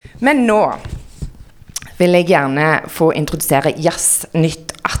Men nå vil jeg gjerne få introdusere Jazz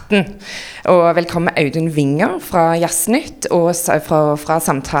Nytt 18. Og velkommen Audun Vinger fra Jazz Nytt og fra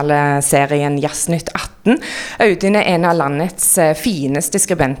samtaleserien Jazz Nytt 18. Audun en av landets fineste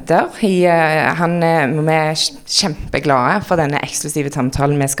skribenter. Vi er kjempeglade for denne eksklusive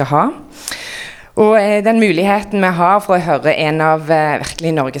samtalen vi skal ha. Og den muligheten vi har for å høre en av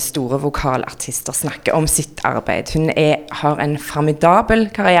virkelig Norges store vokalartister snakke om sitt arbeid. Hun har en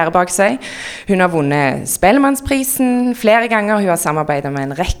formidabel karriere bak seg. Hun har vunnet Spellemannsprisen flere ganger. Hun har samarbeidet med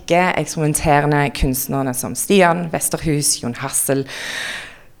en rekke eksperimenterende kunstnere som Stian Vesterhus, Jon Hassel,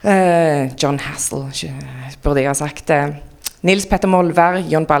 John Hassel, burde jeg ha sagt Nils Petter Molvær,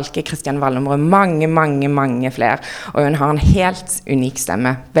 Jon Balke, Kristian Wallumrød, mange flere. Og hun har en helt unik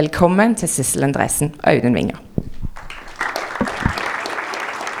stemme. Velkommen til Sidsel Endresen Audun Vinger.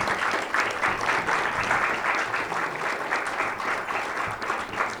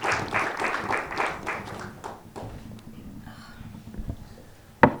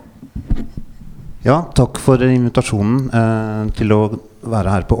 Ja, takk for invitasjonen til å være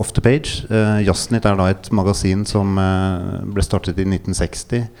her på Off the Page. Jazz Nytt da et magasin som ble startet i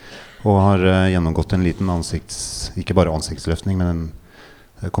 1960 og har gjennomgått en liten ikke bare ansiktsløftning, men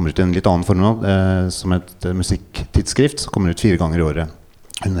kommer ut i en litt annen form nå, som et musikktidsskrift som kommer ut 4 ganger i året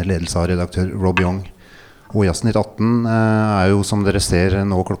under ledelse av redaktør Rob Young. Og Jazz Nytt 18 jo som dere ser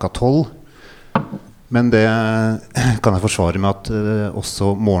nå klokka 12. Men det kan jeg forsvare med at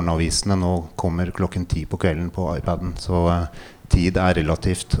også morgenavisene nå kommer klokken 10 på kvelden på iPaden, så tid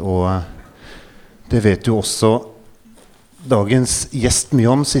relativt, og det vet jo også dagens gjest mye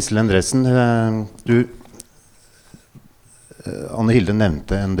om, Sidsel Endresen. Anne Hilde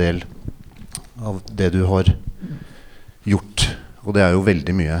nevnte en del av det du har gjort, og det jo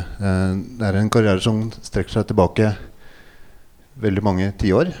veldig mye. Det en karriere som strekker seg tilbake veldig mange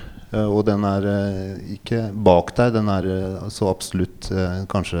 10 år, og den ikke bak deg, den så absolutt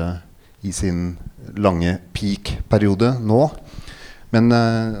kanskje i sin lange peak-periode nå. Men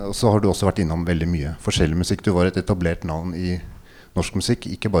så har du også vært innom veldig mye forskjellig musikk. Du var et etablert navn i norsk musikk,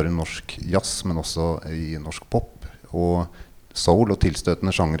 ikke bare norsk jazz, men også i norsk pop og soul og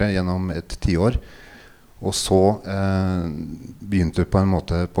tilstøtende sjangre gjennom et 10 år. Og så begynte du på en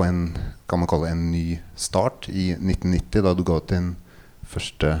måte på kan man kalle en ny start i 1990, da du ga ut din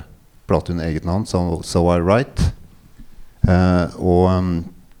første plate under eget navn, So I Write.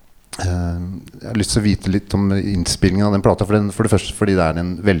 Jeg har lyst til å vite litt om innspillingen av den plata, for det første fordi det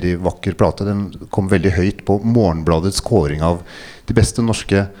en veldig vakker plate. Den kom veldig høyt på Morgenbladets kåring av de beste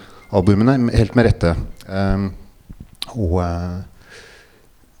norske albumene, helt med rette.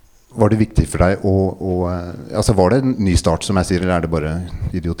 Var det viktig for deg altså var det en ny start, som jeg sier, eller det bare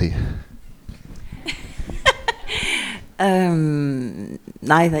idioti?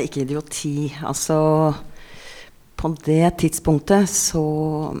 Nei, det ikke idioti. Altså, på det tidspunktet så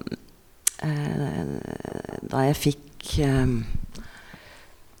da jeg fikk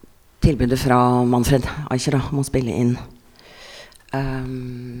tilbudet fra Manfred Eicher om å spille inn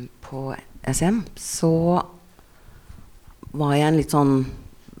på SM, så var jeg en litt sånn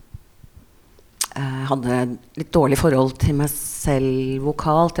hadde litt dårlig forhold til meg selv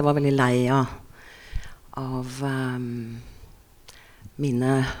vokalt. Jeg var veldig lei av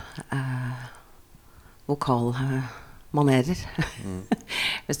mine vokalmanerer,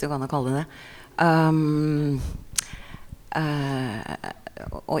 hvis du kan kalle det.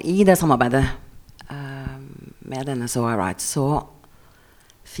 Og i det samarbeidet med denne So I Write, så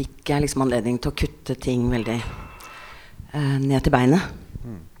fikk jeg liksom anledning til å kutte ting veldig ned til beinet,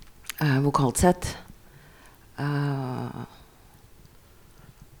 vokalt sett.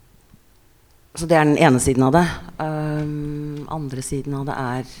 Så det den ene siden av det. Andre siden av det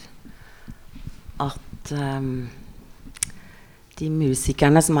at de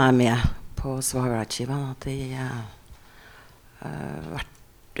musikerne som med på So I Write-skiva, at de vært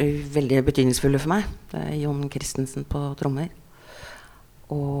veldig betydningsfulle for meg. Det Jon Christensen på trommer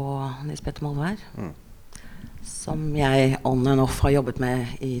og Nils Petter Molvær, som jeg on and off har jobbet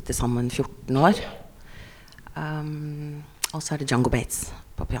med i til sammen 14 år. Og så det Django Bates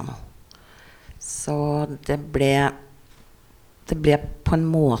på piano. Så det ble på en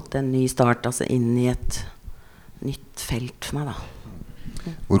måte en ny start, altså inn i et nytt felt for meg da.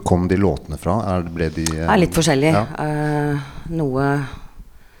 Hvor kom de låtene fra? Ble de litt forskjellig. Ja. Noe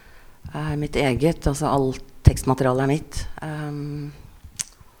mitt eget, altså alt tekstmaterialet mitt.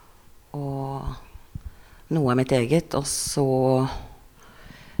 Og noe mitt eget, og så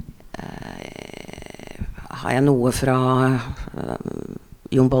har jeg noe fra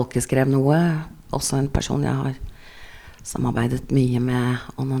Jon Balke skrev noe, også en person jeg har samarbeidet mye med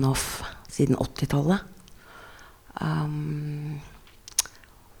on and off siden 80-tallet.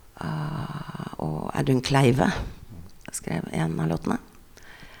 Og Audun Kleive skrev en av låtene.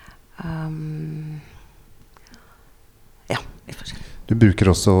 Ja, vi får se. Du bruker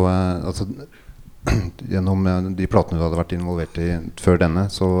også, altså, gjennom de platene du hadde vært involvert i før denne,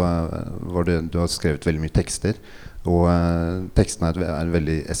 så var det, du har skrevet veldig mye tekster, og tekstene er en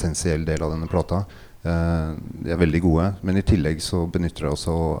veldig essensiell del av denne plata. De er veldig gode, men i tillegg så benytter du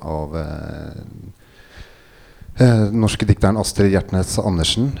også av norske dikteren Astrid Hjertnes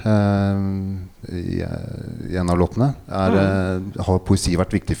Andersen i en av låtene. Har poesi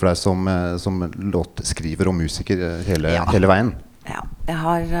vært viktig for deg som låtskriver og musiker hele veien? Ja, jeg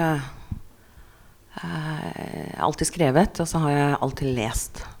har alltid skrevet, og så har jeg alltid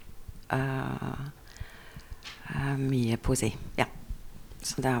lest mye poesi. Ja,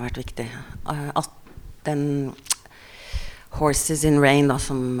 så det har vært viktig. At den Horses in Rain da,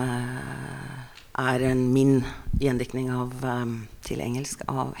 som min gjendiktning av, til engelsk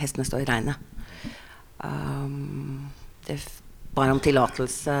av Hestene står i regnet. Det ba om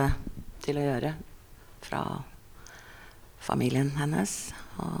tillatelse til å gjøre fra familien hennes,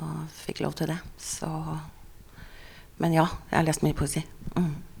 og fikk lov til det. Så, men ja, jeg har lest mye poesi.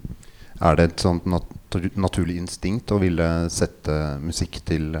 Er det et sånt naturlig instinkt å ville sette musikk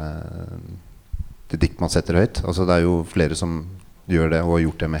til dikt man setter høyt? Altså, det er jo flere som gjør det, og har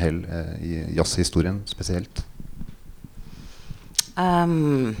gjort det med hell i jazzhistorien spesielt.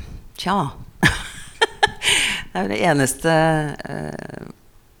 Tja. Det er jo det eneste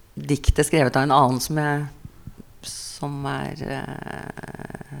diktet skrevet av en annen som er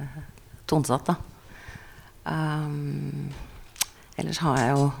tonsatt, da. Ellers har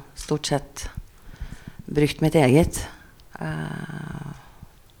jeg jo stort sett brukt mitt eget.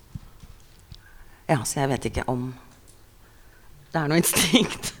 Ja, så jeg vet ikke om det er noe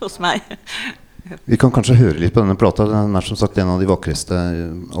instinkt hos meg. Vi kan kanskje høre litt på denne plata. Den er som sagt en av de vakreste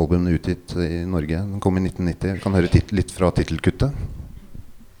albumene utgitt i Norge. Den kom i 1990. Vi kan høre litt fra titelkuttet.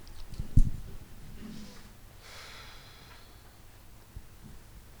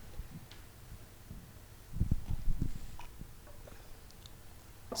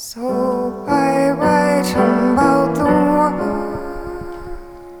 So I write about the world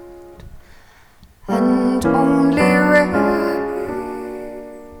and only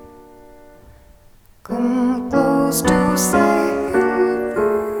come close to saying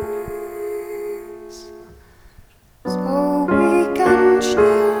this, so we can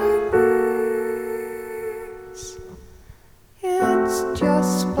share this. It's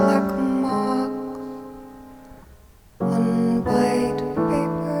just black marks on white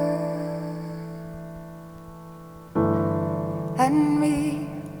paper, and me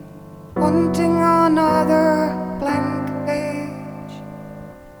wanting another blank page,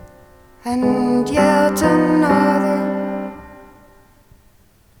 and yet another.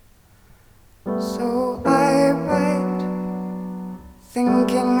 So I write,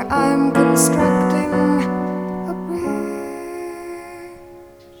 thinking I'm constructing a bridge,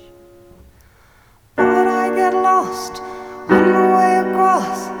 but I get lost on the way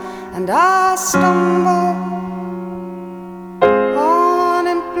across, and I stumble on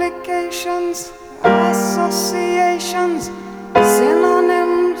implications, associations,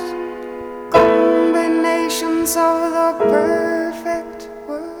 synonyms, combinations of the perfect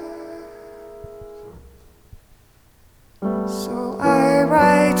word. So I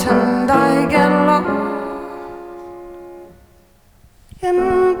write and I get lost in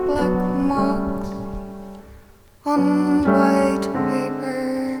black marks on white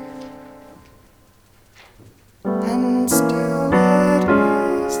paper, and still it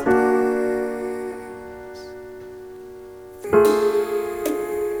is this.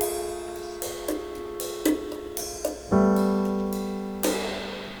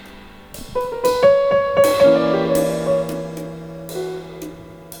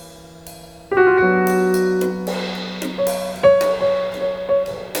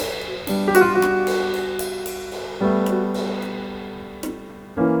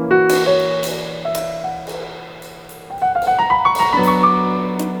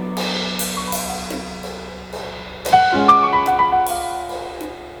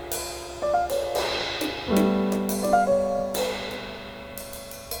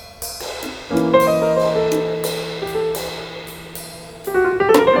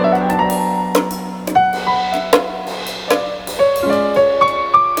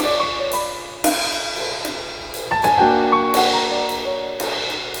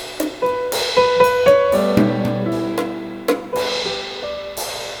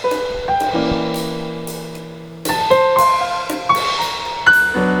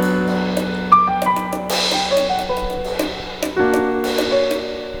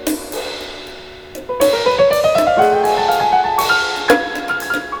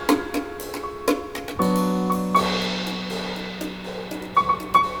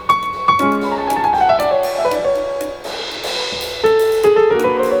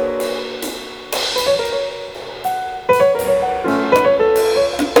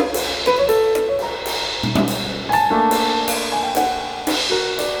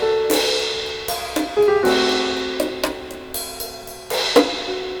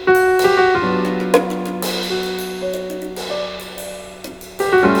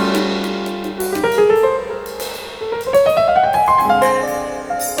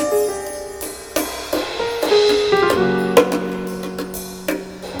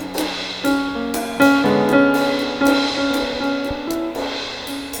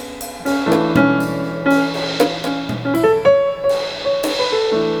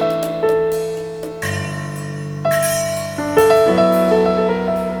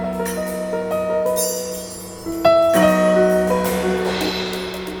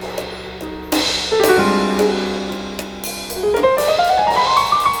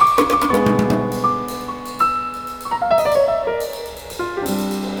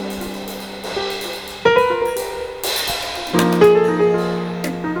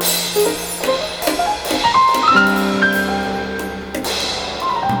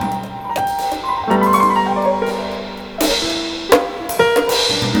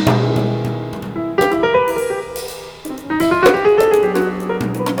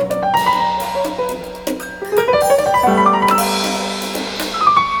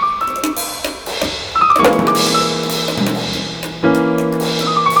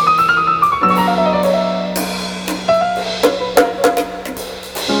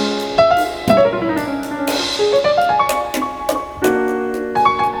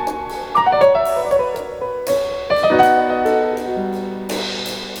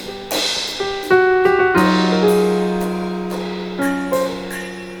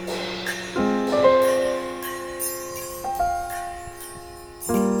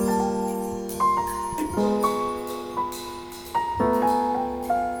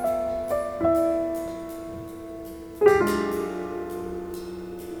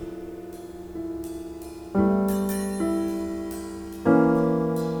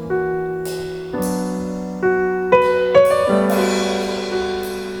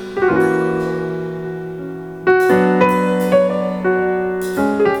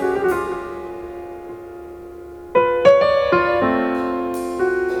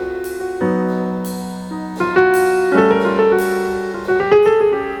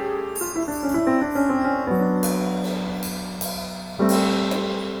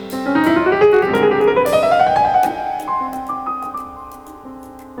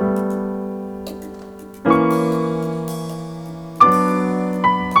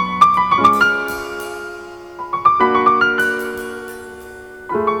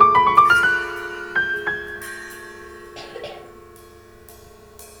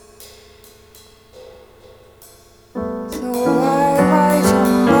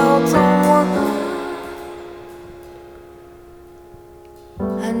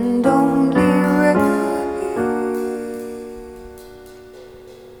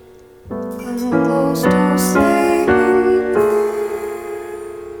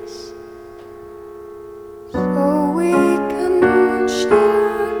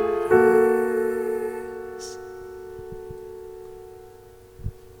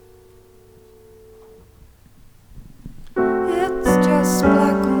 this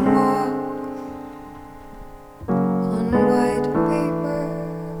black mark on white paper,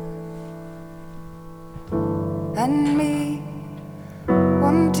 and me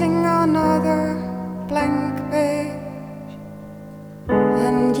wanting another blank page,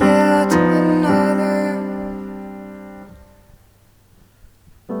 and yet another.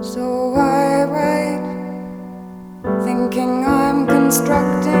 So I write, thinking I'm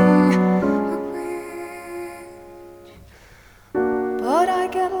constructing a bridge, but I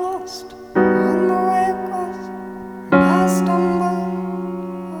get lost on the way across, and I stumble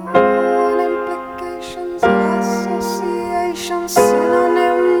on implications, associations,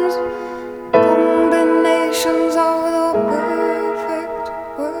 synonyms, combinations of the perfect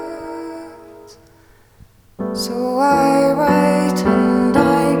words. So I write and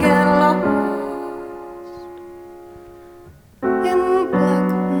I get lost in black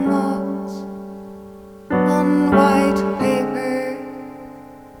moths on white paper,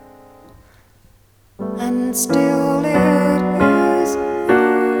 and still it is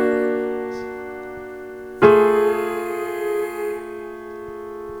yours.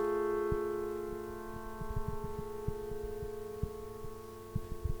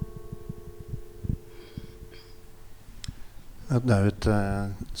 Ja, det jo et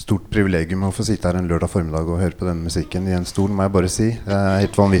stort privilegium å få sitte her en lørdag formiddag og høre på denne musikken I en stol, må jeg bare si. Det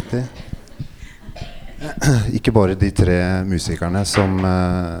helt vanvittig. Ikke bare de tre musikerne som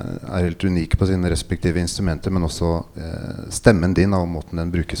helt unike på sine respektive instrumenter, men også stemmen din og måten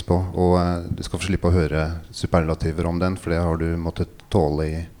den brukes på. Og du skal få slippe å høre superlativer om den, for det har du måttet tåle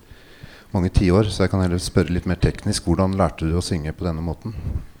I mange 10 år. Så jeg kan heller spørre litt mer teknisk. Hvordan lærte du å synge på denne måten?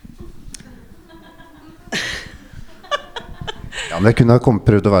 Ja, men jeg kunne ha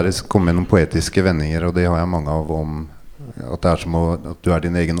prøvd å komme med noen poetiske vendinger, og det har jeg mange av om at det som at du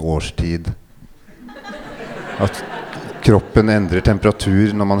din egen årstid. At kroppen endrer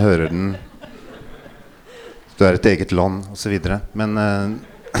temperatur når man hører den. Du et eget land, og så videre. Men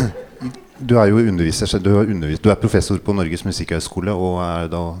du jo underviser, du professor på Norges Musikkhøgskole, og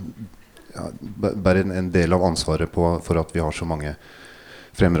da bare en del av ansvaret for at vi har så mange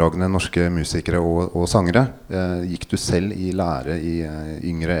fremragende norske musikere og sangere. Gikk du selv I lære I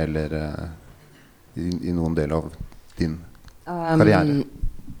yngre eller I noen del av din karriere?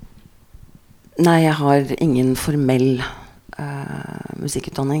 Nei, jeg har ingen formell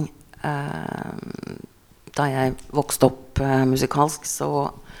musikkutdanning. Da jeg vokste opp musikalsk,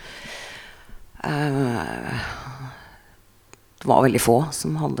 så det var veldig få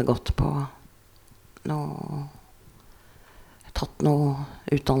som hadde gått på tatt noe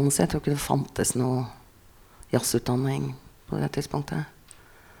utdannelse. Jeg tror ikke det fantes noe jazzutdanning på det tidspunktet.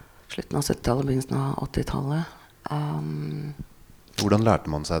 Slutten av 70-tallet, begynnelsen av 80-tallet. Hvordan lærte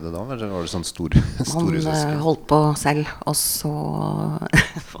man seg det da? Var det sånn store søsken? Man holdt på selv, og så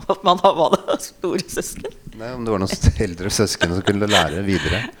man var det store søsken. Nei, om det var noen eldre søsken som kunne lære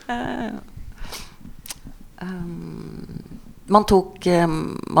videre.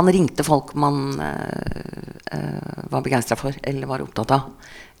 Man ringte folk man var begeistret for, eller var opptatt av,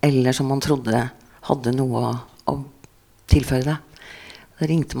 eller som man trodde hadde noe å tilføre det. Da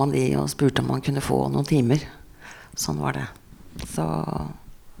ringte man de og spurte om man kunne få noen timer. Sånn var det. Så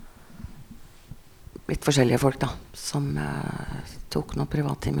litt forskjellige folk da, som tok noen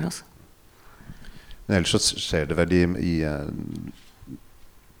privattimer også. Men ellers så skjer det vel I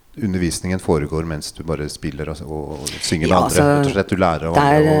undervisningen foregår mens du bare spiller og synger med andre. Rett og slett du lærer og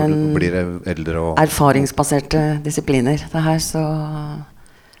blir eldre. Erfaringsbaserte disipliner, det her.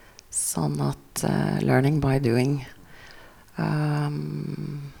 Sånn at learning by doing.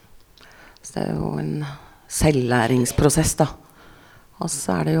 Så det jo en selvlæringsprosess da. Og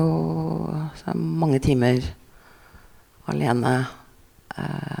så det jo mange timer alene,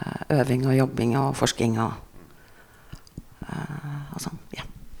 øving og jobbing og forskning og sånn, ja.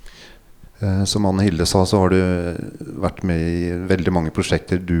 Som Anne Hilde sa, så har du vært med I veldig mange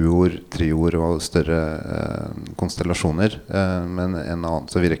prosjekter, duoer, trioer og større konstellasjoner. Men en annen,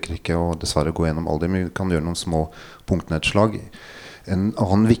 så vi rekker ikke å dessverre gå gjennom alle dem. Vi kan gjøre noen små punktnedslag. En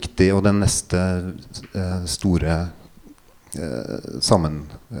annen viktig og den neste store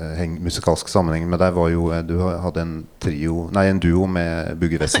musikalsk sammenheng med deg var jo, du hadde en duo med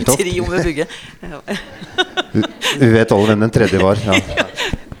Bugge Wesseltoft. En trio med Bugge. Vi vet alle hvem den tredje var, ja.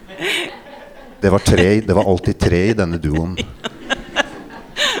 Det var alltid tre I denne duoen.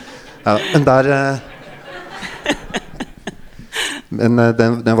 Ja, men der men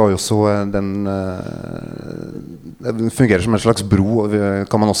den var jo så den fungerer som en slags bro,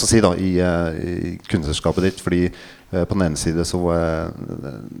 kan man også si da, I kunstnerskapet ditt, fordi på den ene side så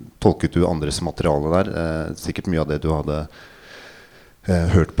tolket du andres materiale der, sikkert mye av det du hadde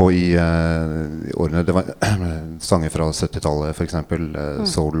hørt på i årene. Det var sanger fra 70-tallet, for eksempel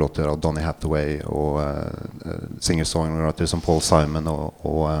soul-låter av Donny Hathaway og singer-songwriter som Paul Simon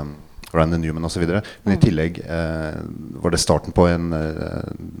og Randy Newman og så videre. Men i tillegg var det starten på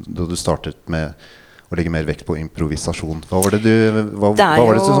da du startet med å legge mer vekt på improvisasjon. Hva var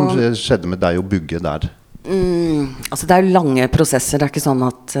det som skjedde med deg og Bugge der? Altså det jo lange prosesser. Det ikke sånn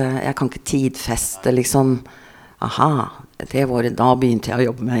at jeg kan ikke tidfeste liksom, det året da begynte jeg å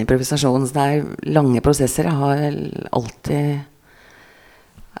jobbe med improvisasjon. Så det lange prosesser. Jeg har alltid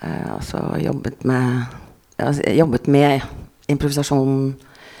jobbet med improvisasjon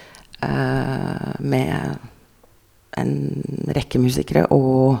med en rekke musikere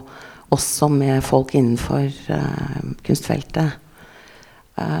og også med folk innenfor kunstfeltet,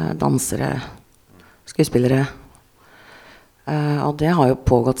 dansere, skuespillere. Og det har jo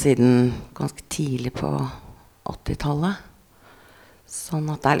pågått siden ganske tidlig på 80-tallet. Sånn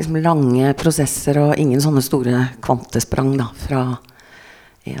at det liksom lange prosesser og ingen sånne store kvantesprang da, fra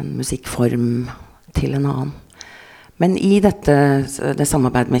en musikkform til en annen. Men i det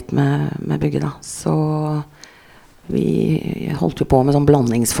samarbeidet mitt med Bugge da, så vi holdt jo på med sånn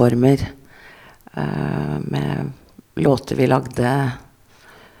blandingsformer med låter vi lagde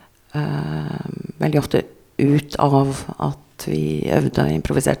veldig ofte ut av at vi øvde og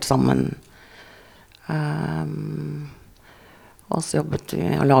improviserte sammen. Og så jobbet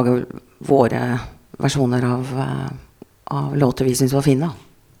vi å lage våre versjoner av låter vi syntes var fine,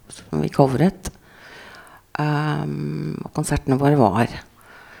 som vi coveret. Og konsertene våre var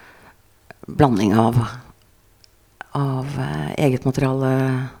blanding av eget materiale,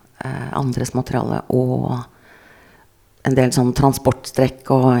 andres materiale og en del sånn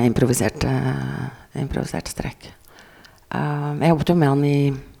transportstrekk og improviserte strekk. Jeg jobbet jo med han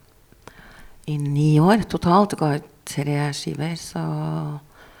i 9 år totalt. Det ga 3 skiver, så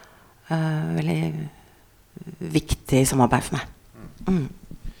veldig viktig samarbeid for meg.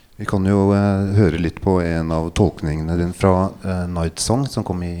 Vi kan jo høre litt på en av tolkningene din fra Night Song, som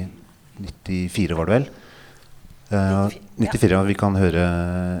kom i 94, var det vel? 94, ja. Vi kan høre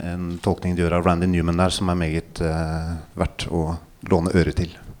en tolkning du gjør av Randy Newman der, som meget verdt å låne øre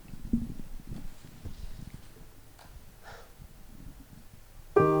til.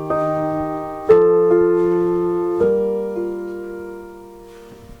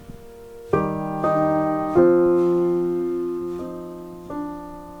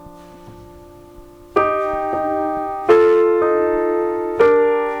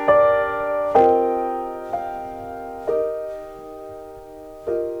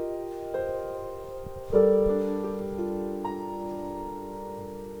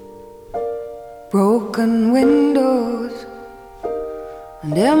 Broken windows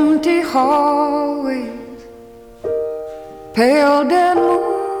and empty hallways, pale dead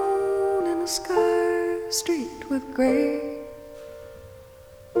moon in a sky streaked with gray.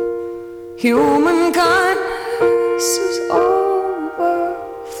 Human kindness is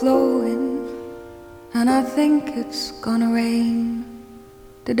overflowing, and I think it's gonna rain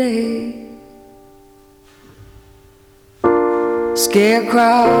today.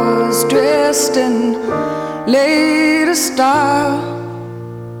 Scarecrows dressed in latest style,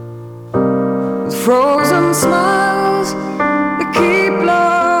 with frozen smiles that keep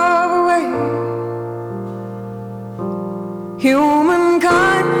love away. Human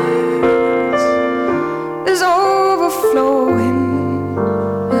kindness is overflowing,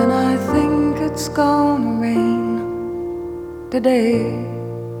 and I think it's gonna rain today.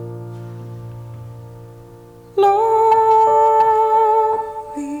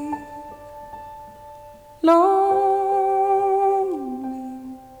 Lonely,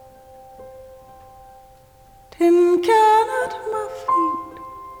 tin can at my feet,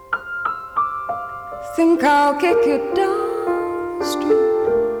 think I'll kick it down the street,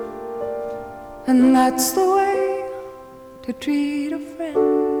 and that's the way to treat a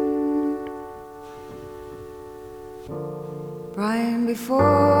friend. Right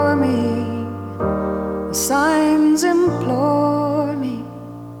before me, the signs implore me,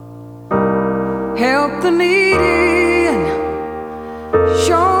 help the needy and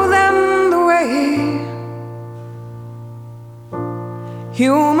show them the way.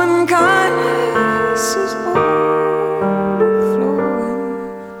 Human kindness is overflowing,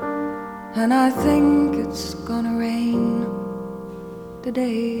 and I think it's gonna rain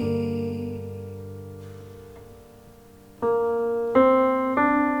today.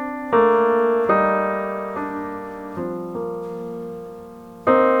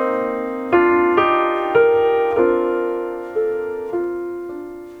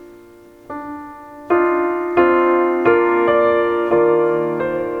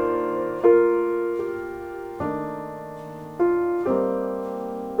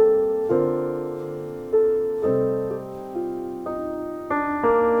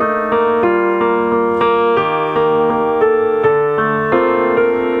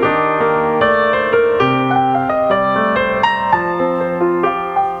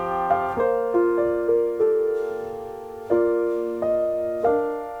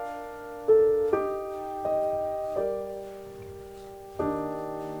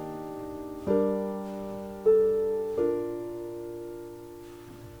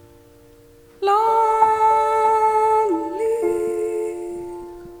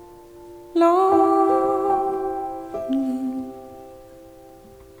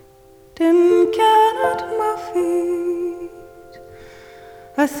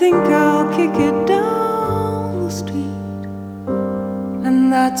 I think I'll kick it down the street,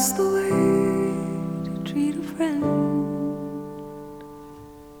 and that's the way to treat a friend.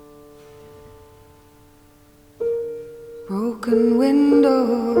 Broken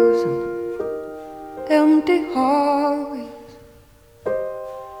windows and empty hallways,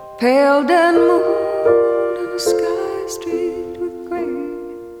 pale dead moon and a sky streaked with gray.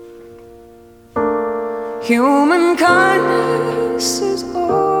 Human kindness is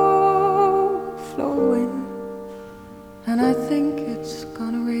overflowing, and I think it's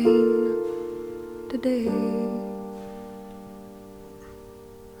gonna rain today.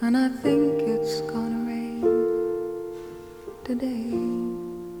 And I think it's gonna rain today.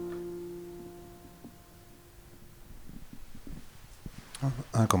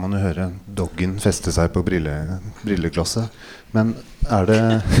 Her kan man jo høre doggen feste seg på brilleglasset. Men er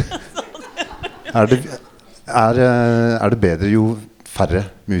det bedre jo færre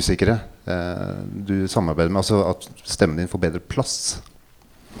musikere du samarbeider med, altså at stemmen din får bedre plass?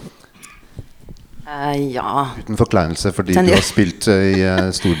 Ja. Uten forkleinelse, fordi du har spilt i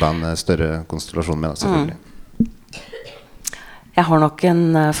storband, større konstellasjon med, selvfølgelig. Jeg har nok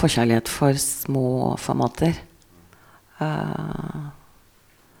en forkjærlighet for små formater.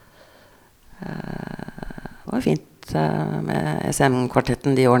 Det var fint med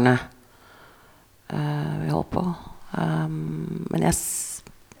SM-kvartetten de årene vi holdt på. Men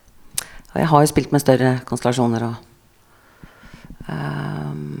jeg har jo spilt med større konstellasjoner også.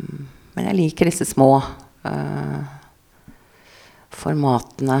 Men jeg liker disse små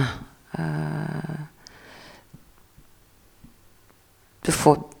formatene. Det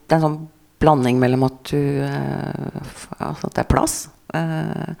er en sånn blanding mellom at at det er plass,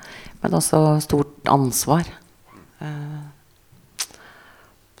 men også stort ansvar.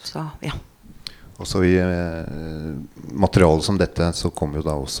 Så, ja. Også i materialet som dette så kommer jo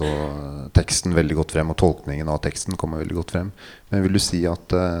da også teksten veldig godt frem, og tolkningen av teksten kommer veldig godt frem. Men vil du si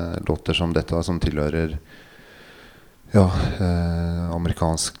at låter som dette, som tilhører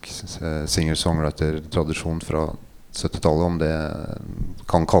amerikansk singer-songwriter-tradisjon fra 70-tallet, om det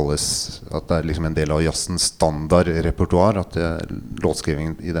kan kalles at det er liksom en del av jazzens standardrepertoar, at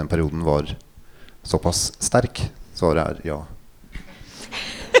låtskrivingen i den perioden var såpass sterk? Svaret ja.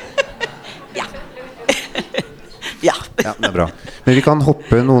 Ja. Ja, det er bra. Men vi kan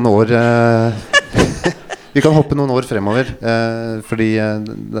hoppe noen år fremover, fordi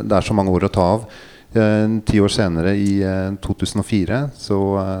det er så mange år å ta av. 10 år senere, i 2004, så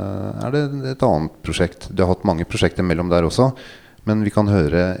det et annet prosjekt. Du har hatt mange prosjekter mellom der også, men vi kan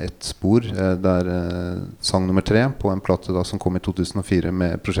høre et spor. Det sang nummer 3 på en plate da, som kom i 2004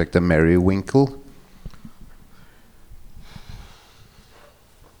 med prosjektet Mary Winkle.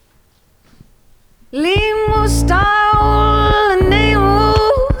 Limo style, nemo,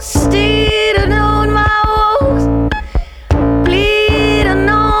 steed and on my walls, bleeding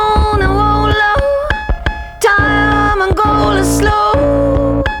on a wall low, time and goal is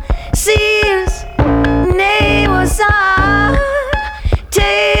slow, sears, neighbors side,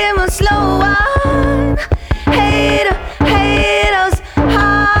 tame and slow wine, haters,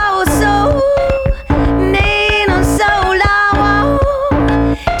 how so, name and so loud,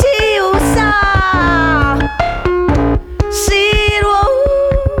 till side.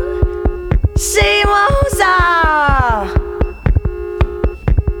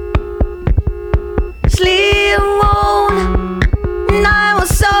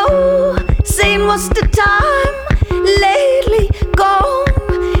 What's the time lately gone?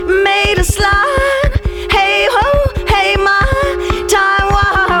 Made a slide. Hey ho, hey my time.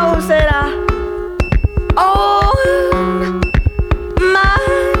 Wow, said I. Oh,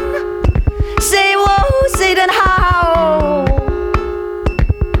 mine. Say whoa, say that how.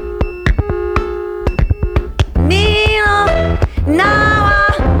 Nina, now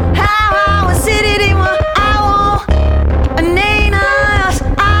how I sit it in my hour. Nina.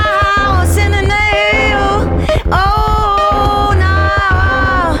 Oh,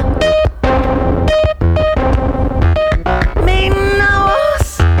 now me now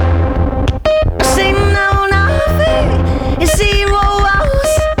say now nothing. You see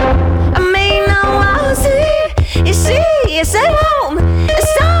house. I mean now see. You see, it's at home.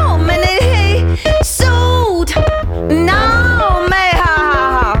 It's home and it suit. Now me.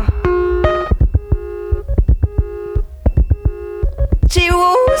 She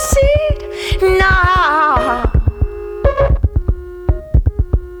will see now.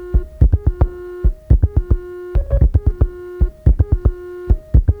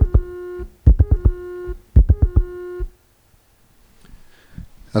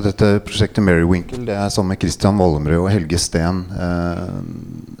 Ja, dette prosjektet Mary Winkle, det sammen med Christian Wallemrød og Helge Steen.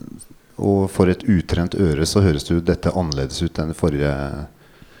 og for et utrent øre så høres det jo dette annerledes ut enn det forrige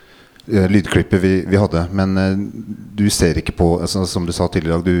lydklippet vi hadde. Men du ser ikke på, altså, som du sa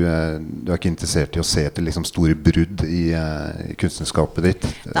tidligere, du er ikke interessert i å se etter liksom store brudd i kunstnerskapet ditt.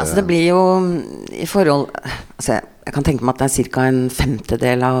 Altså, det blir jo i forhold, altså, jeg kan tenke meg at det er cirka en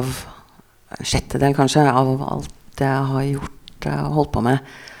femtedel av, en sjettedel kanskje, av alt det jeg har gjort og holdt på med,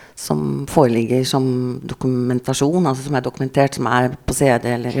 som foreligger som dokumentasjon, altså som er dokumentert, som er på CD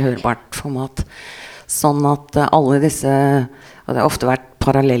eller i hørbart format. Sånn at alle disse, og det har ofte vært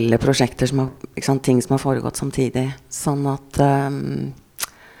parallelle prosjekter som har, ikke sant, ting som har foregått samtidig. Sånn at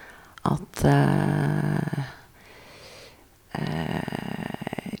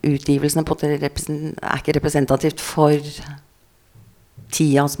utgivelsene på det er ikke representativt for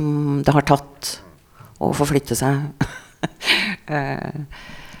tida som det har tatt å forflytte seg.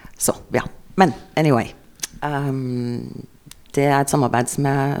 Så, ja. Men, anyway. Det er et samarbeid som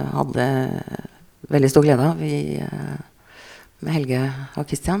jeg hadde veldig stor glede av med Helge og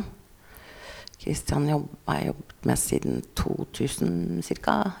Christian. Christian har jeg jobbet med siden 2000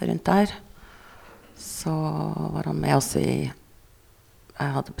 cirka, rundt der. Så var han med oss jeg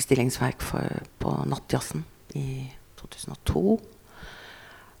hadde bestillingsverk på Nattjassen i 2002.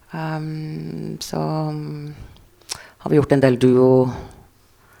 Så har vi gjort en del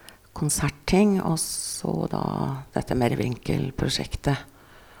duo-konsertting, og så da dette Mervinkel-prosjektet.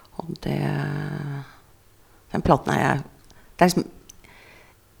 Og den platen det er liksom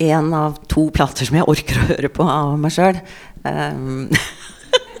en av 2 plater som jeg orker å høre på av meg selv.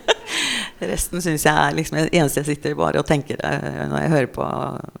 Resten synes jeg liksom det eneste jeg sitter bare og tenker når jeg hører på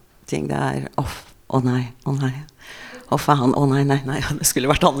ting, det er å nei, å faen, å nei, det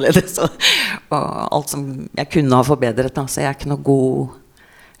skulle vært annerledes. Og alt som jeg kunne ha forbedret, da, så jeg er ikke noe god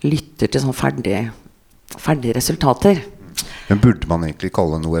lytter til sånn ferdige resultater. Men burde man egentlig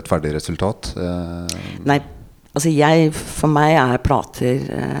kalle noe et ferdig resultat? Nei, altså for meg er plater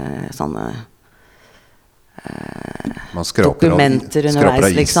sånne dokumenter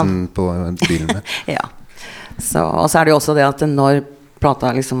underveis, liksom. På bilen. Ja. Så, og så er det jo også det at når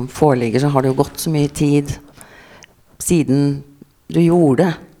plata liksom foreligger, så har det jo gått så mye tid siden du gjorde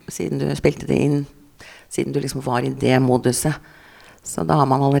det, siden du spilte det inn, siden du liksom var i det moduset. Så da har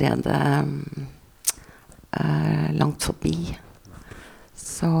man allerede langt forbi.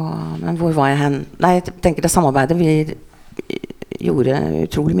 Så, men hvor var jeg hen? Nei, jeg tenker det samarbeidet vi gjorde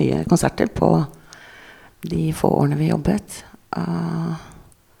utrolig mye konserter på de få årene vi jobbet.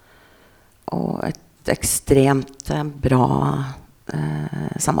 Og et ekstremt bra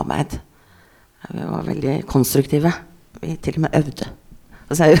samarbeid. Vi var veldig konstruktive. Vi til og med øvde.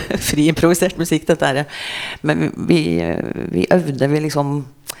 Altså, det er jo fri improvisert musikk dette her. Men vi øvde, vi liksom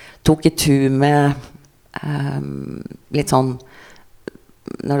tok i tur med litt sånn,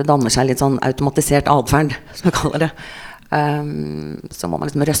 når det danner seg litt sånn automatisert adferd, som jeg kaller det, så må man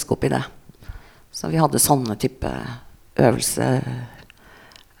liksom røske opp i det. Så vi hadde sånne type øvelser.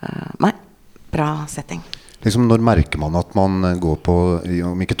 Nei, bra setting. Liksom, når merker man at man går på,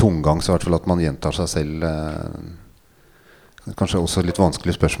 om ikke tomgang, så i hvert fall at man gjentar seg selv, kanskje også litt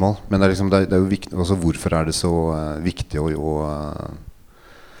vanskelig spørsmål, men det er, liksom, det er jo viktig, altså, hvorfor er det så viktig å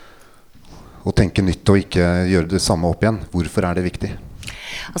tenke nytt og ikke gjøre det samme opp igjen? Hvorfor er det viktig?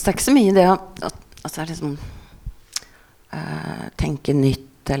 Altså, det er ikke så mye det at liksom, tenke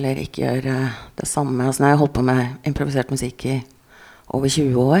nytt eller ikke gjøre det samme. Altså, jeg har holdt på med improvisert musikk i over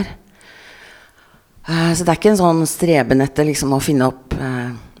 20 år. Så det er ikke en sånn streben etter liksom, å finne opp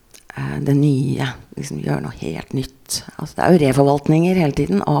det nye, liksom gjøre noe helt nytt. Altså, det er jo reforvaltninger hele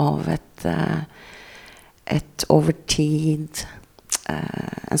tiden av et over tid,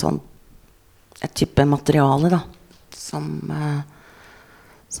 et type materiale da, som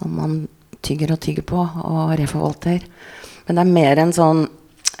man tygger og tygger på og reforvalter. Men det er mer en sånn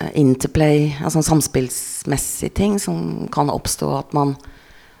interplay, altså en samspillsmessig ting som kan oppstå at man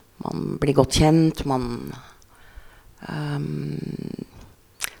blir godt kjent, man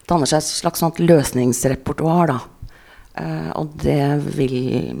danner seg et slags sånt løsningsrepertoar da. Og det vil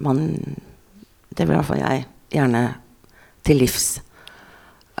i hvert fall jeg gjerne til livs.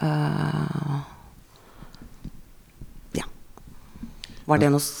 Ja. Var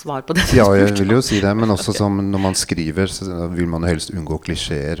det noe svar på det? Ja, jeg vil jo si det, men også som når man skriver, så vil man helst unngå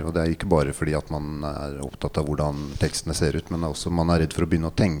klisjeer, og det er ikke bare fordi at man er opptatt av hvordan tekstene ser ut, men også man er redd for å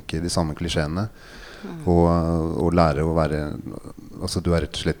begynne å tenke de samme klisjeene. Og lære å være, altså du er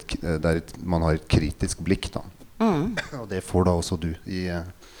rett og slett, man har et kritisk blikk da, og det får da også du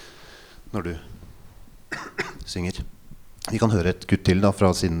når du synger. Vi kan høre et kutt til da,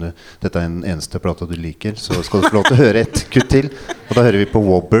 siden dette er den eneste plata du liker, så skal du få lov til å høre et kutt til, og da hører vi på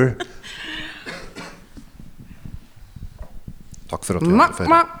Wobber Takk for at du er her.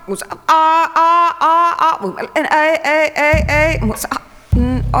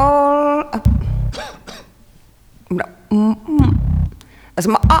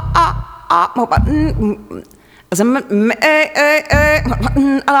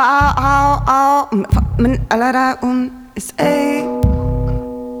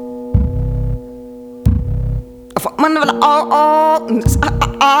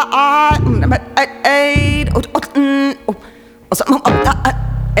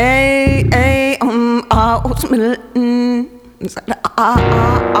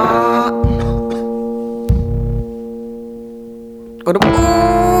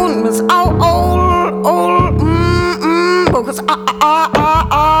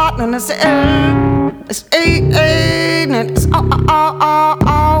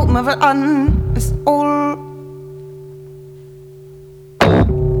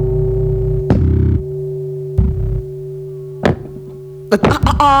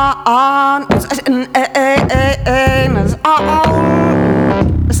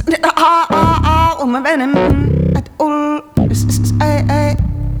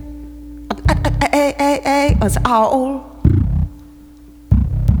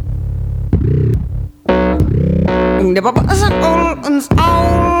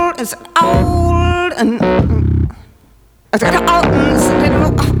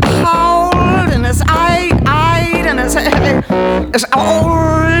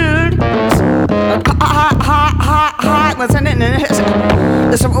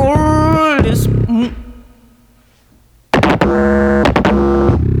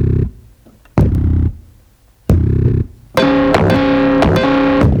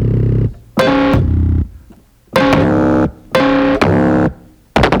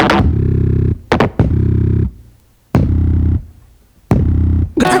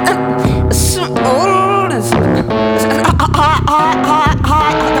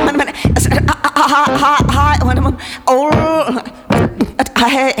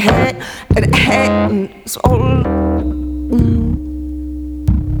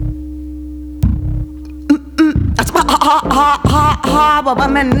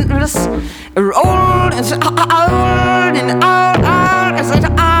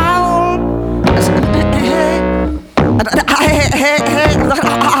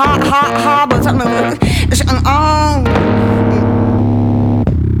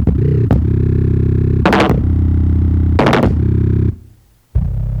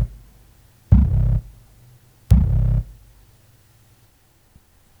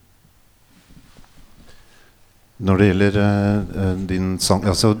 Når det gjelder din sang,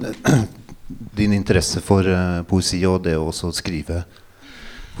 altså din interesse for poesi og det å også skrive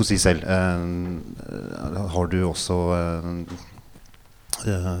poesi selv, har du også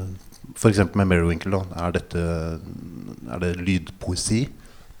for eksempel med Merriwinkle da, er det lydpoesi?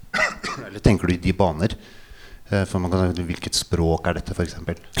 Eller tenker du i de baner? For man kan si, hvilket språk er dette for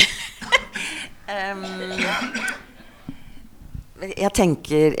eksempel? Jeg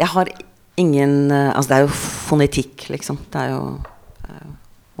tenker, jeg har ingen, altså det er jo fonetikk liksom, det er jo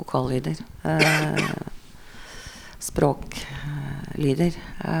vokallyder, språklyder,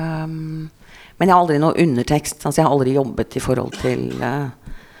 men jeg har aldri noe undertekst, altså jeg har aldri jobbet i forhold til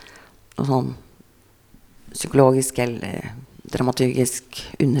noe sånn psykologisk eller dramaturgisk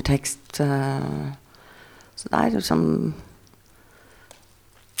undertekst, så det er liksom,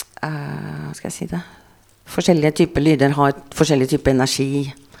 hva skal jeg si det, forskjellige typer lyder har forskjellige typer energi,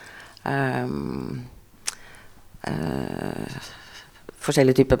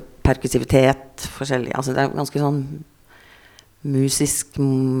 forskjellige typer perkussivitet, altså det er ganske sånn musisk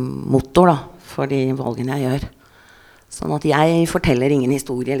motor da, for de valgene jeg gjør. Sånn at jeg forteller ingen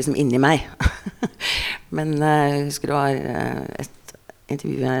historie liksom inni meg. Men jeg husker det var et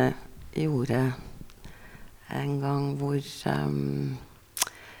intervju jeg gjorde en gang hvor jeg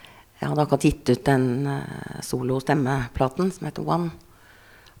hadde akkurat gitt ut den solo-stemmeplaten som heter One.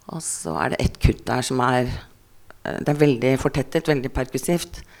 Og så er det et kutt der som det er veldig fortettet, veldig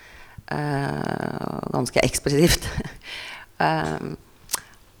perkussivt, ganske ekspressivt.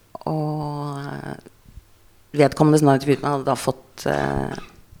 Og vedkommende som hadde da fått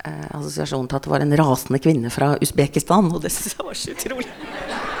assosiasjon til at det var en rasende kvinne fra Uzbekistan, og det synes jeg var så utrolig.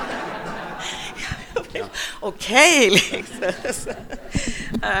 Ok, liksom.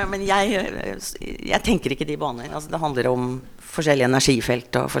 Men jeg tenker ikke de baner. Altså, det handler om forskjellige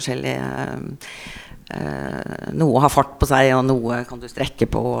energifelt og forskjellige noe har fart på seg, og noe kan du strekke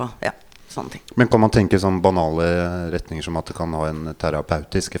på, ja, sånne ting. Men kan man tenke sånn banale retninger som at det kan ha en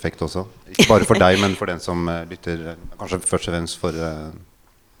terapeutisk effekt også? Ikke bare for deg, men for den som lytter, kanskje først og fremst for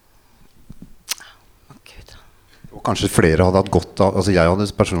Og kanskje flere hadde hatt godt av, altså jeg hadde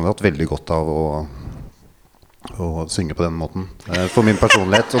personlig hatt veldig godt av å synge på den måten, for min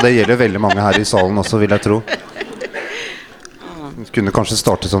personlighet, og det gjelder veldig mange her i salen også, vil jeg tro. Vi kunne kanskje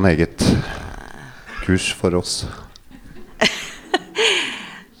starte sånn eget kurs for oss.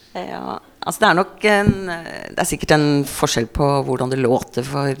 Ja, altså det nok det sikkert en forskjell på hvordan det låter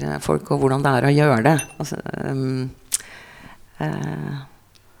for folk og hvordan det å gjøre det. Altså,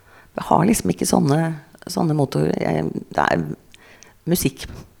 jeg har liksom ikke sånne motorer. Det musikk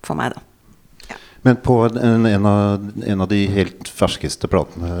for meg da. Ja. Men på en av de helt ferskeste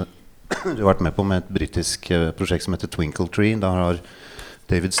platene du har vært med på med et britisk prosjekt som heter Twinkle Tree, der har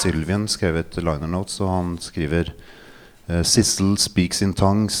David Sylvian skrevet liner notes, og han skriver Sidsel speaks in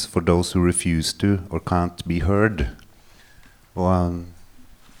tongues for those who refuse to or can't be heard. Og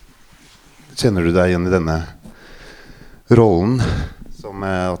kjenner du deg igjen i denne rollen som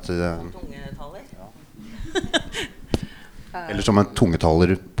at Tungetaler? Ja. Eller som en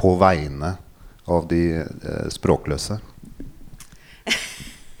tungetaler på vegne av de språkløse?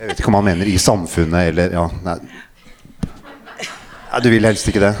 Jeg vet ikke om han mener i samfunnet eller ja, nei. Nei, du vil helst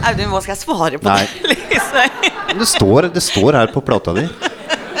ikke det. Audun, hva skal jeg svare på nei. Det? Liksom? Det står her på plata di.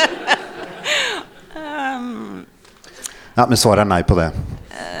 Ja, men svaret nei på det.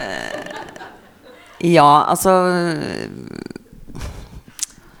 Ja, altså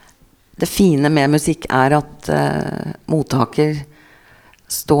det fine med musikk at mottaker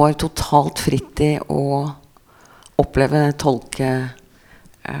står totalt fritt i å oppleve, tolke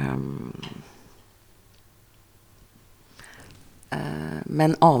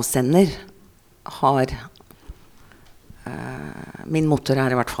men avsender har min motor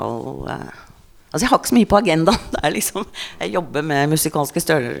i hvert fall altså jeg har ikke så mye på agendaen. Det liksom, jeg jobber med musikalske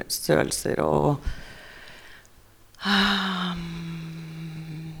størrelser og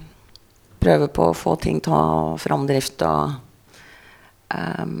prøver på å få ting ta framdrift og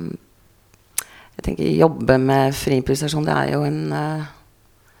jeg tenker jobbe med fri improvisasjon, det jo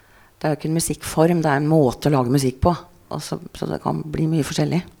det jo ikke en musikkform, det en måte å lage musikk på, så det kan bli mye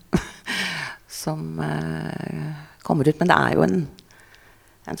forskjellig som kommer ut, men det jo en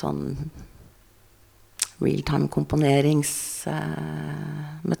sånn real-time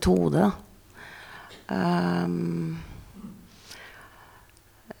komponeringsmetode da.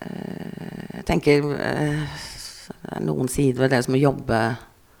 Jeg tenker det noen sider ved det som å jobbe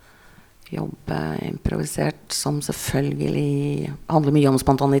improvisert som selvfølgelig handler mye om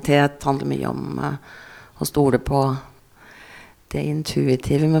spontanitet, handler mye om å stole på det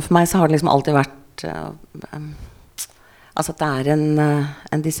intuitive, men for meg så har det liksom alltid vært altså at det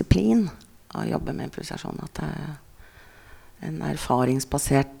en disiplin å jobbe med improvisasjon, at det en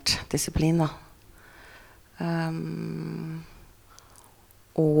erfaringsbasert disiplin da.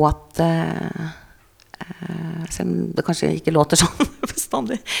 Og at selv om det kanskje ikke låter sånn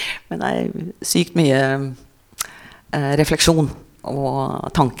bestandig, men det sykt mye refleksjon og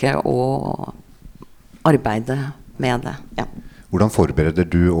tanke og arbeide med det, ja. Hvordan forbereder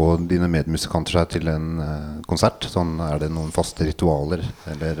du og dine medmusikanter seg til en konsert? Sånn, det noen faste ritualer,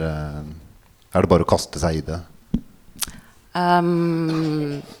 eller det bare å kaste seg i det?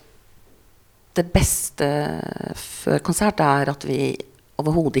 Det beste før konsert at vi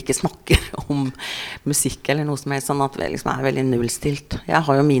overhodet ikke snakker om musikk eller noe som helst, sånn at vi liksom veldig nullstilt. Jeg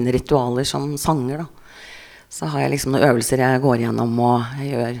har jo mine ritualer som sanger da. Så har jeg liksom noen øvelser jeg går gjennom, og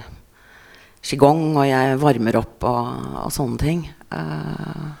jeg gjør qigong, og jeg varmer opp og sånne ting.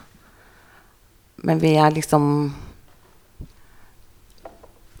 Men vi liksom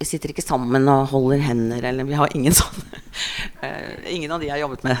vi sitter ikke sammen og holder hender, eller vi har ingen sånn ingen av de jeg har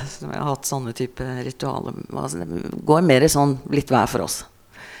jobbet med som har hatt sånne type ritualer. Altså, det går mer sånn litt hver for oss.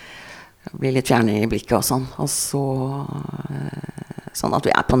 Det blir litt fjerne i blikket og sånn, og så sånn at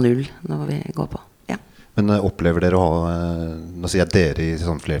vi på null når vi går på. Ja. Men opplever dere å ha, nå sier jeg dere i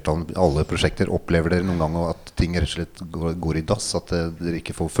sånn flertall, alle prosjekter, opplever dere noen gang at ting rett og slett går i dass, at dere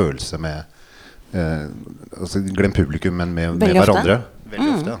ikke får følelse med altså, glem publikum, men med hverandre?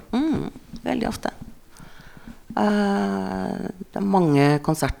 Veldig ofte. Veldig ofte. Det mange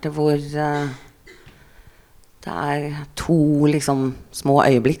konserter hvor det to liksom små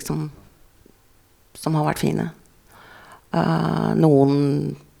øyeblikk som har vært fine. Noen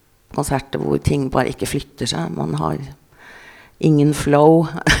konserter hvor ting bare ikke flytter seg. Man har ingen flow.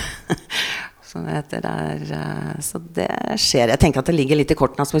 Som det heter der. Så det skjer. Jeg tenker at det ligger litt i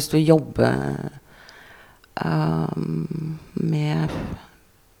kortene. Altså hvis du jobber med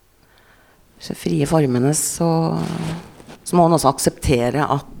disse frie formene, så må man også akseptere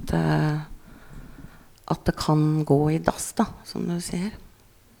at det kan gå i dass da, som du sier.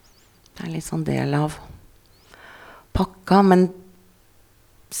 Det litt sånn del av. pakka, men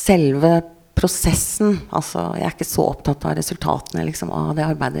selve prosessen, altså jeg ikke så opptatt av resultatene liksom, av det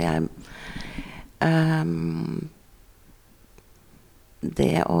arbeidet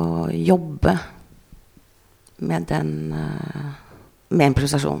det å jobbe med med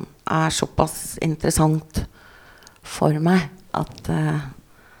improvisasjon såpass interessant for meg at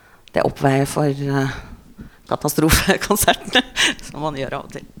det oppveier for katastrofekonsertene som man gjør av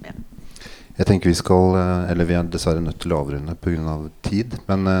og til. Ja. Jeg tenker vi skal, eller vi dessverre nødt til å avrunde på grunn av tid,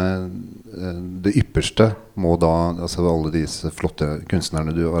 men det ypperste må da, altså alle disse flotte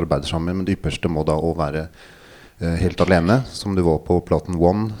kunstnerne du arbeider sammen med, men det ypperste må da å være helt alene, som du var på platen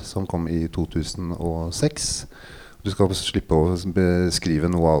One, som kom i 2006. Du skal slippe å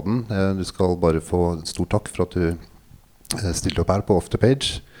beskrive noe av den. Du skal bare få stor takk for at du stilte opp her på Off the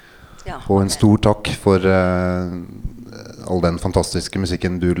Page. Ja, okay. Og en stor takk for all den fantastiske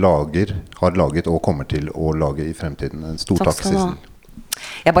musikken du har laget og kommer til å lage i fremtiden. En stor takk, Sidsel.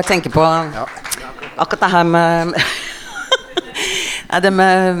 Jeg bare tenker på akkurat det her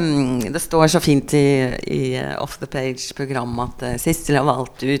med det står så fint i Off the Page-programmet at Sidsel har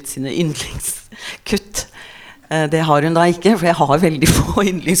valgt ut sine yndlingskutt. Det har hun da ikke, for jeg har veldig få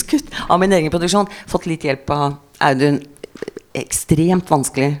yndlingskutt av min egen produksjon. Fått litt hjelp av Audun. Ekstremt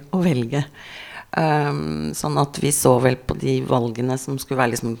vanskelig å velge. Sånn at vi så vel på de valgene som skulle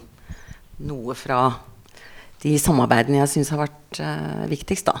være liksom noe fra de samarbeidene jeg synes har vært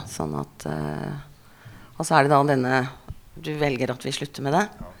viktigst da. Sånn at, og så det da denne, du velger at vi slutter med det.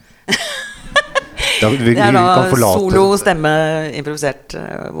 Ja, det da solo, stemme, improvisert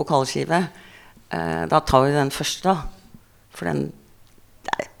vokalskive. Da tar vi den første da, for den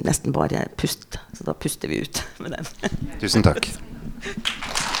nesten bare pust, så da puster vi ut med den. Tusen takk.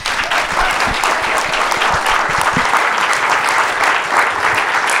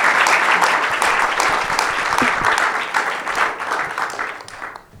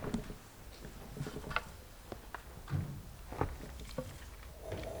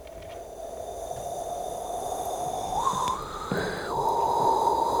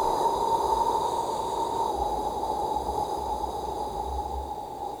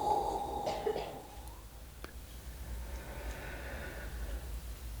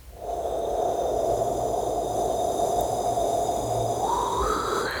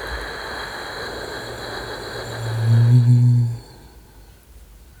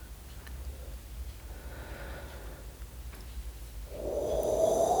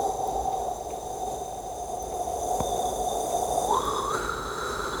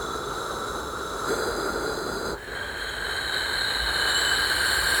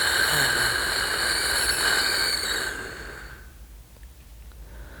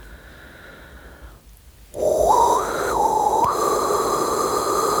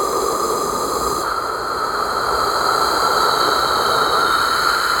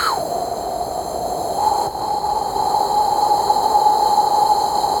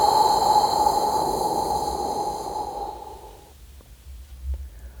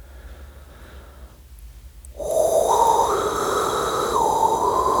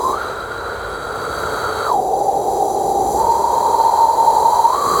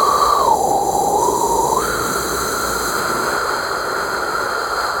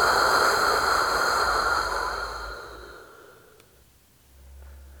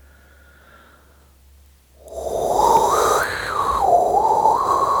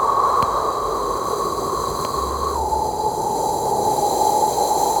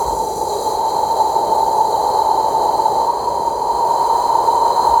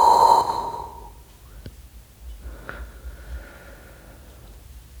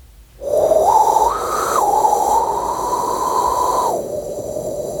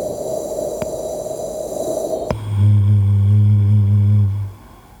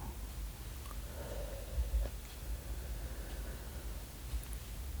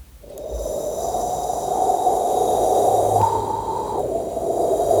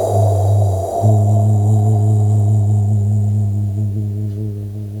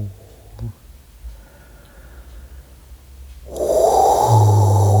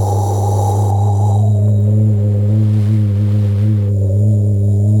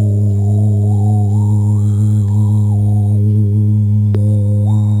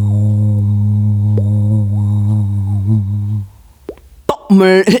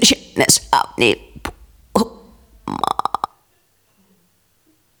 Kjennes av ned på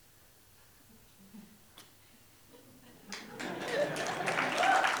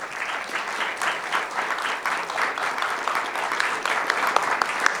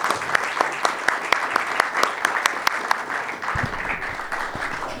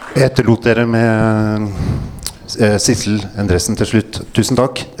Jeg etterlot dere med Sidsel Endresen til slutt. Tusen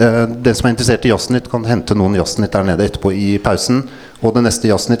takk. Den som interessert i Jazznytt kan hente noen Jazznytt der nede etterpå i pausen. Og det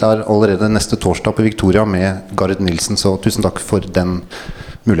neste Jazznytt allerede neste torsdag på Victoria med Gard Nilsen. Så tusen takk for den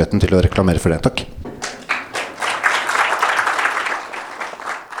muligheten til å reklamere for det. Takk.